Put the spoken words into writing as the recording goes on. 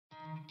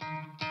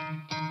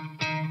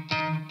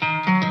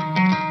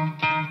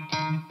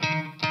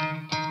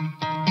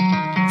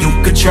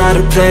You could try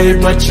to play,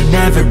 but you're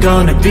never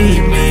gonna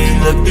beat me.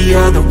 Look the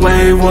other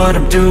way, what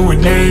I'm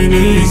doing ain't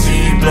easy.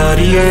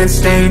 Bloody hands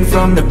stained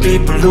from the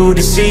people who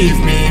deceive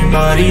me.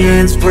 Muddy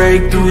hands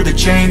break through the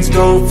chains,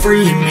 go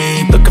free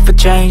me. Looking for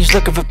change,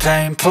 looking for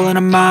pain. Pulling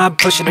a mob,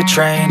 pushing a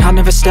train. I'll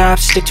never stop,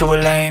 stick to a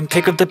lane.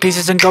 Pick up the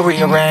pieces and go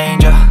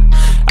rearrange.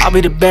 I'll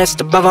be the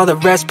best above all the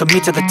rest, put me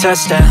to the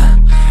test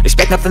and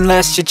expect nothing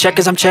less, your check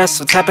is I'm chess,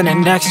 what's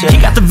happening next, yeah. He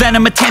got the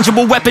venom, a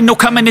tangible weapon, no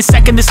coming in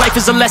second. This life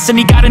is a lesson,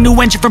 he got a new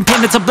engine from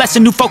pain, it's a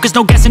blessing. New focus,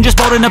 no guessing, just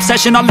bold and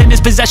obsession. All in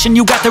his possession,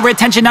 you got their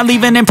attention. I'll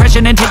leave an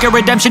impression and take your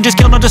redemption. Just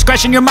kill, no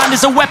discretion, your mind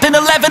is a weapon.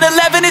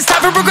 11-11, it's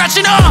time for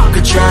progression, You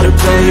could try to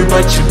play,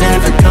 but you're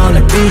never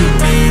gonna beat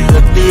me.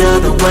 Look the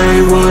other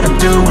way, what I'm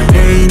doing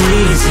ain't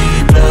easy.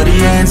 Bloody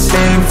hands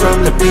stained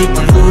from the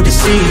people who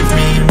deceive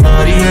me.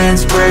 Muddy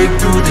hands break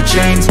through the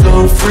chains,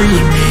 go free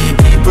me.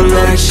 People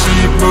like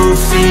sheep move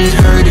feet,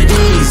 hurt it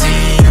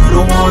easy. You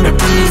don't wanna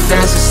be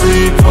fast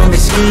asleep when they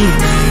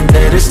scheming.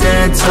 Better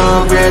stand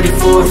tall, ready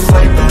for a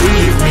fight,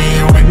 believe me.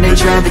 When they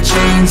try the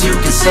chains, you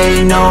can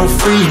say no,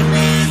 free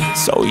me.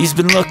 So he's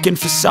been looking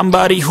for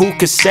somebody who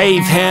could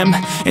save him,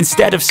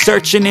 instead of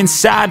searching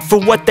inside for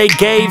what they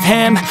gave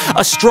him.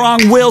 A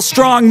strong will,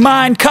 strong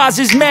mind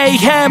causes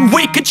mayhem.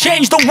 We could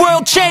change the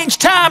world, change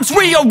times,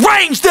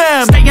 rearrange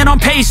them. Staying on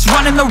pace,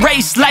 running the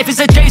race. Life is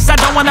a chase, I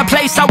don't want a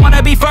place, I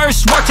wanna be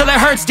first. Work till it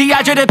hurts,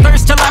 dehydrated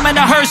thirst till I'm in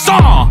a hearse.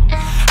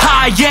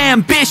 High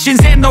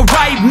ambitions and the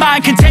right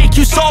mind can take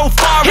you so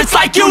far. It's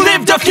like you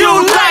lived a few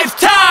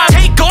lifetimes.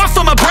 Take off,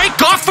 I'ma break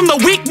off from the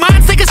weak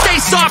minds. They can stay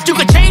soft, you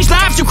can change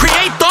lives, you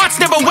create thoughts,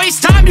 never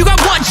waste time. You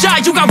got one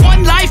shot, you got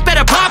one life,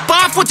 better pop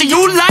off. What do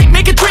you like?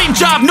 Make a dream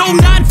job. No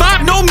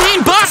 9-5, no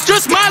mean boss,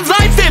 just my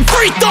life and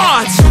free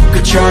thoughts. You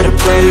could try to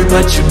play,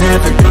 but you're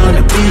never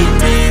gonna beat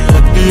me.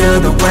 Look the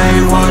other way,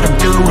 what I'm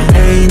doing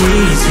ain't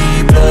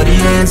easy. Bloody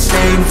hands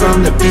stained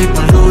from the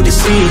people who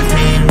deceive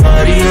me.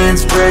 Muddy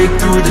hands break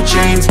through the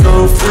chains,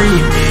 go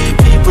free me.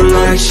 People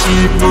like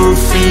sheep move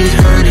feet,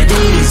 hurt it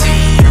easy.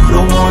 You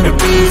don't wanna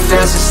be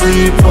fast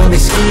asleep when they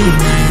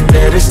scheming.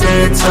 Better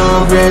stand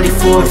tall, ready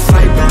for a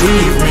fight,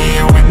 believe me.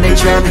 When they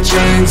try the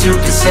chains, you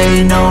can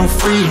say no,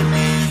 free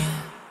me.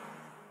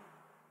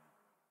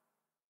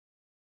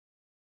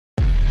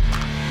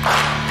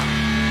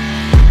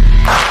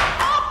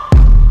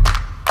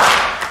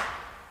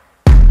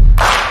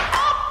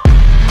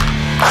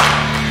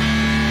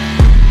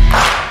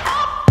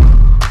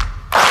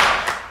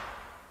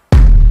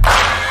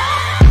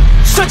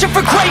 Searching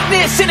for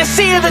greatness in a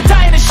sea of the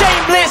dying and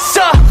shameless,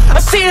 a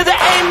sea of the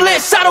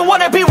aimless. I don't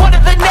wanna be one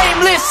of the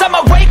nameless.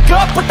 I'ma wake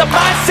up with the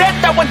mindset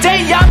that one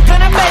day I'm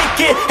gonna make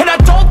it. And I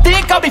don't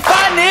think I'll be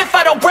fine if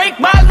I don't break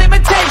my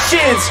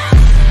limitations.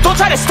 Don't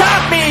try to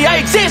stop me,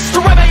 I exist to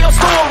write my own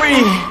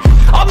story.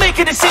 I'll make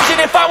a decision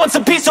if I want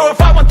some peace or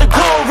if I want the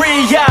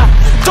glory.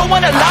 Don't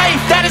want a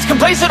life that is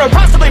complacent or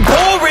possibly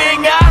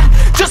boring. I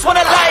just want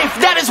a life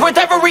that is worth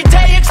every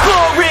day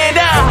exploring.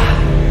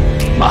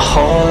 My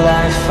whole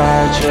life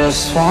I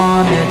just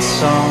wanted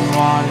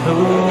someone who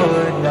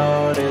would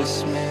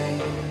notice me.